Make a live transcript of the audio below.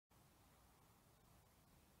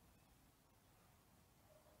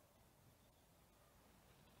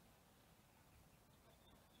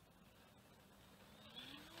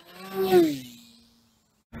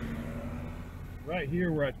right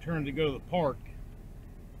here where I turned to go to the park,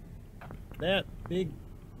 that big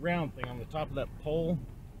round thing on the top of that pole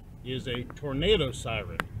is a tornado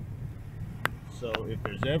siren. So if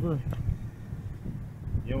there's ever,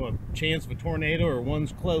 a chance of a tornado or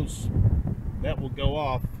one's close, that will go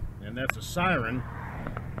off, and that's a siren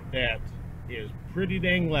that is pretty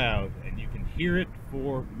dang loud, and you can hear it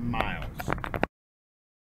for miles.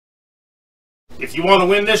 If you want to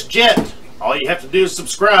win this jet, all you have to do is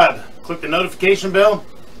subscribe, click the notification bell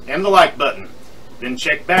and the like button. Then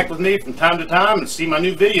check back with me from time to time and see my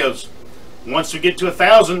new videos. Once we get to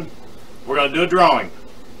 1,000, we're going to do a drawing.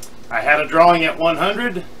 I had a drawing at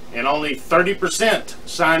 100 and only 30%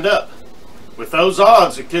 signed up. With those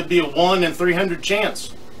odds, it could be a 1 in 300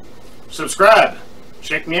 chance. Subscribe.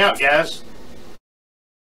 Check me out, guys.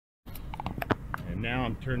 And now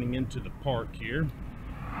I'm turning into the park here,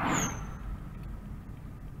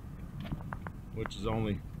 which is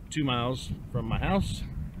only 2 miles from my house.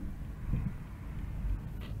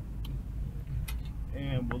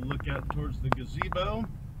 And we'll look out towards the gazebo.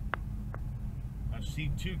 I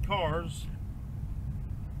see 2 cars.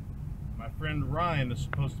 My friend Ryan is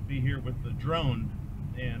supposed to be here with the drone,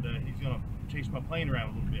 and he's going to chase my plane around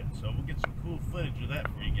a little bit. So we'll get some cool footage of that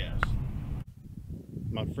for you guys.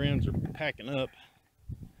 My friends are packing up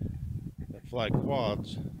that fly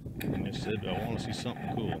quads, and they said, I want to see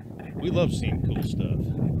something cool. We love seeing cool stuff.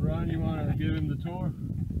 Ron, you want to give him the tour?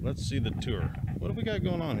 Let's see the tour. What have we got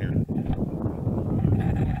going on here?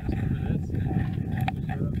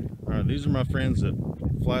 Alright, these are my friends that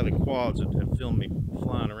fly the quads that have filmed me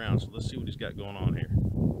flying around, so let's see what he's got going on here.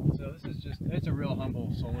 So this is it's a real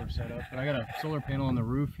humble solar setup, but I got a solar panel on the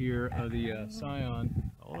roof here of the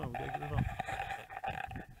Scion. Hold on, we gotta get it on.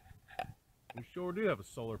 We sure do have a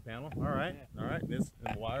solar panel. Alright, yeah. Alright, and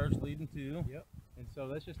wires leading to. Yep, and so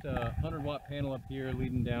that's just a 100-watt panel up here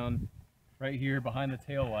leading down right here behind the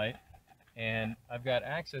tail light. And I've got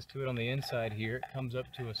access to it on the inside here. It comes up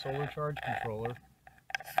to a solar charge controller.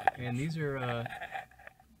 And these are,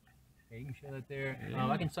 yeah, you can show that there.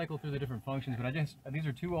 I can cycle through the different functions, but these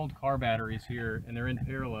are 2 old car batteries here, and they're in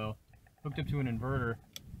parallel, hooked up to an inverter.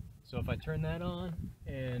 So if I turn that on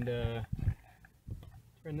and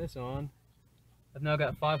turn this on, I've now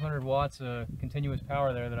got 500 watts of continuous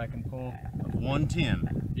power there that I can pull.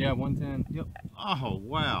 110. Yeah, 110. Yep. Oh,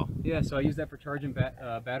 wow. Yeah, so I use that for charging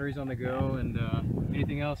batteries on the go, and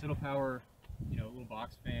anything else. It'll power, a little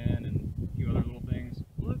box fan and a few other little things.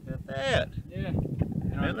 Look at that. Yeah.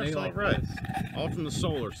 Man, that's all right. All from the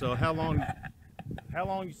solar. So how long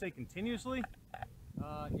you say continuously?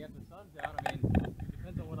 Yeah, if the sun's out, it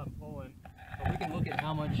depends on what I'm pulling. But we can look at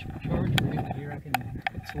how much charge we're getting here. I can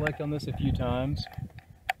select on this a few times.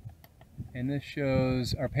 And this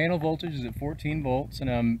shows our panel voltage is at 14 volts, and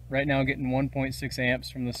I'm right now getting 1.6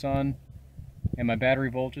 amps from the sun. And my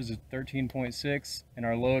battery voltage is 13.6, and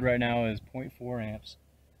our load right now is 0.4 amps.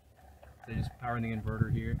 So just powering the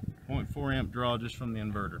inverter here. 0.4 amp draw just from the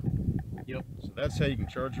inverter. Yep. So that's how you can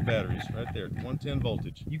charge your batteries, right there, 110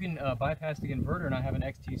 voltage. You can bypass the inverter, and I have an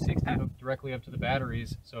XT60 hooked directly up to the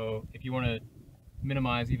batteries. So if you want to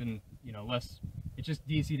minimize even, less, it's just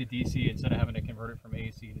DC to DC instead of having to convert it from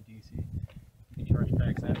AC to DC. You can charge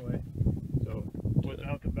packs that way. So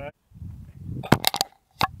without the back.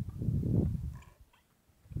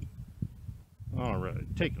 All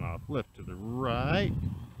right, taking off left to the right.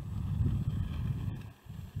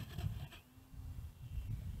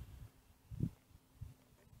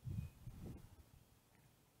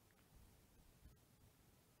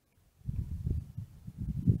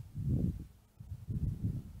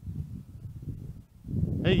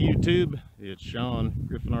 Hey YouTube, it's Sean,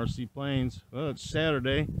 Griffin RC Planes. Well, it's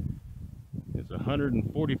Saturday. It's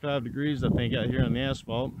 145 degrees, I think, out here on the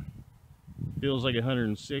asphalt. Feels like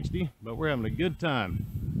 160, but we're having a good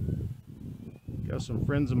time. Got some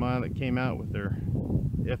friends of mine that came out with their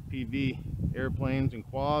FPV airplanes and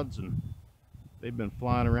quads, and they've been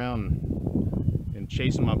flying around and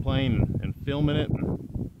chasing my plane and filming it.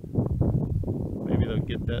 And maybe they'll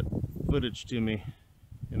get that footage to me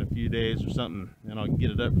in a few days or something, and I'll get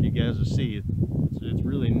it up for you guys to see. It's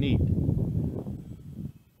really neat.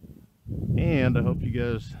 And I hope you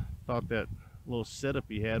guys thought that little setup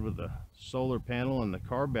he had with the solar panel and the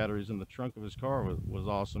car batteries in the trunk of his car was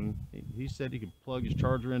awesome. He said he could plug his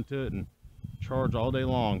charger into it and charge all day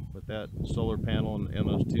long with that solar panel and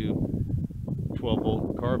those 2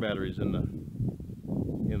 12-volt car batteries in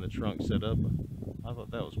the trunk set up. I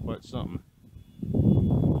thought that was quite something.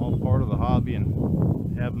 All part of the hobby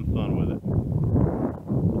and having fun with it.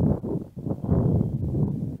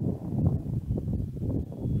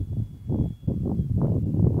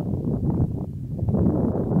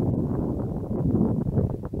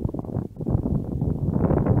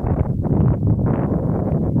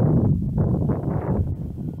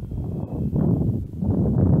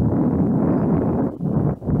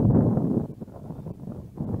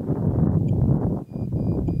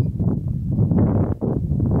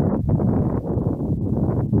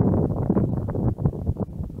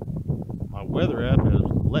 weather app has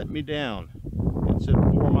let me down. It said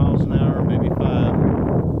 4 miles an hour, maybe 5.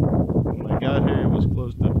 When I got here, it was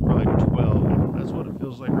close to probably 12. That's what it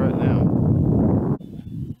feels like right now.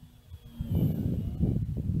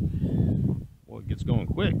 Well, it gets going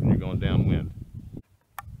quick when you're going downwind.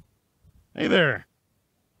 Hey there.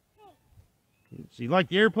 So you like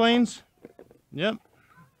the airplanes? Yep.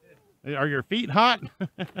 Are your feet hot?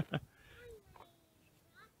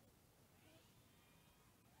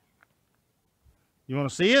 You want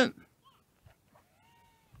to see it?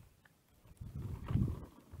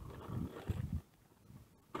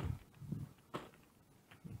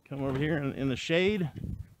 Come over here in the shade.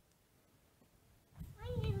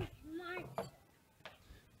 My name is Mark.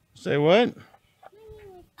 Say what? My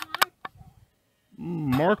name is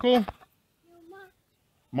Markle? No, Mark.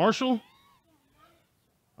 Marshall?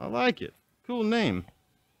 I like it. Cool name.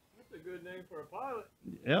 That's a good name for a pilot.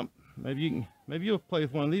 Yep. Maybe you'll play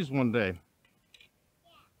with one of these one day.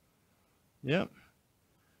 Yep.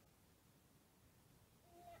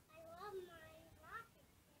 I love my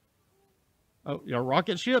rocket. Oh, your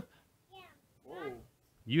rocket ship? Yeah. Whoa.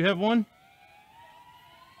 You have one?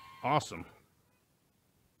 Awesome.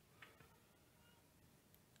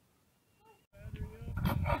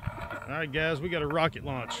 All right, guys, we got a rocket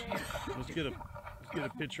launch. Let's get a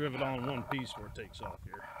picture of it all in one piece before it takes off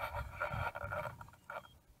here.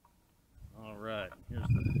 All right,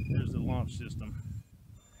 here's the launch system.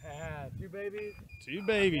 Two babies. 2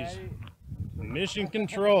 babies. Daddy. Mission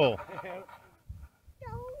control.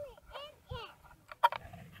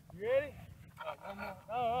 You ready?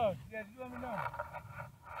 Oh, yeah, just let me know.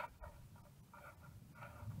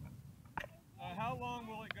 How long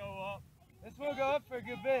will it go up? This will go up for a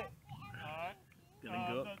good bit. Alright.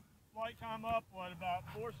 Gonna go up. The flight time up, what, about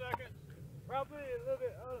 4 seconds? Probably a little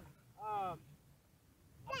bit. I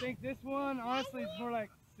think this one, honestly, it's more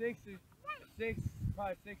like 6,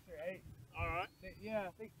 probably 6 or 8. Alright. Yeah,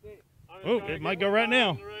 I think 6. Oh, it might go right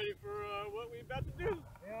now. Ready for what we're about to do.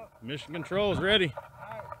 Yep. Mission control is ready.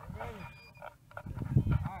 Alright, we're ready.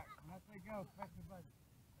 Alright, let's go. Press the button.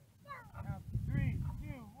 Count 3,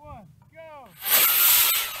 2, 1, go!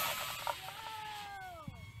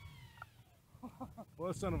 Well,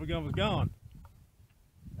 that son of a gun was gone.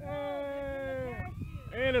 Hey!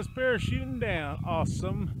 And it's parachuting down.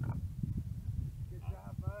 Awesome. Good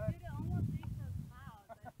job, bud. Dude, it almost reached those clouds,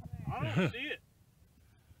 I swear. I don't see it.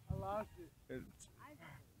 I lost it. It's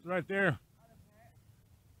right there.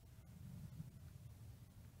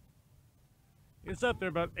 It's up there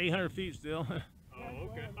about 800 feet still. Oh,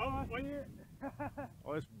 okay. Oh, wait.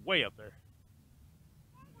 Oh, it's way up there.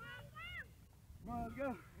 Come on, let's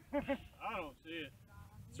go. I don't see it.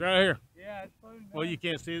 It's right here. Yeah, it's floating down. Well, you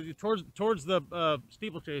can't see it. Towards the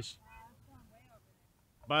steeplechase.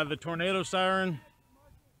 By the tornado siren.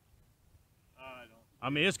 I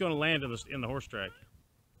mean, it's going to land in the horse track.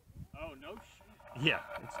 Oh, no shit. Yeah,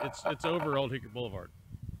 it's over Old Hickory Boulevard.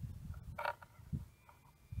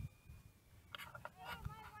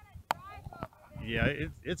 Yeah,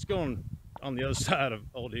 it's going on the other side of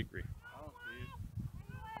Old Hickory.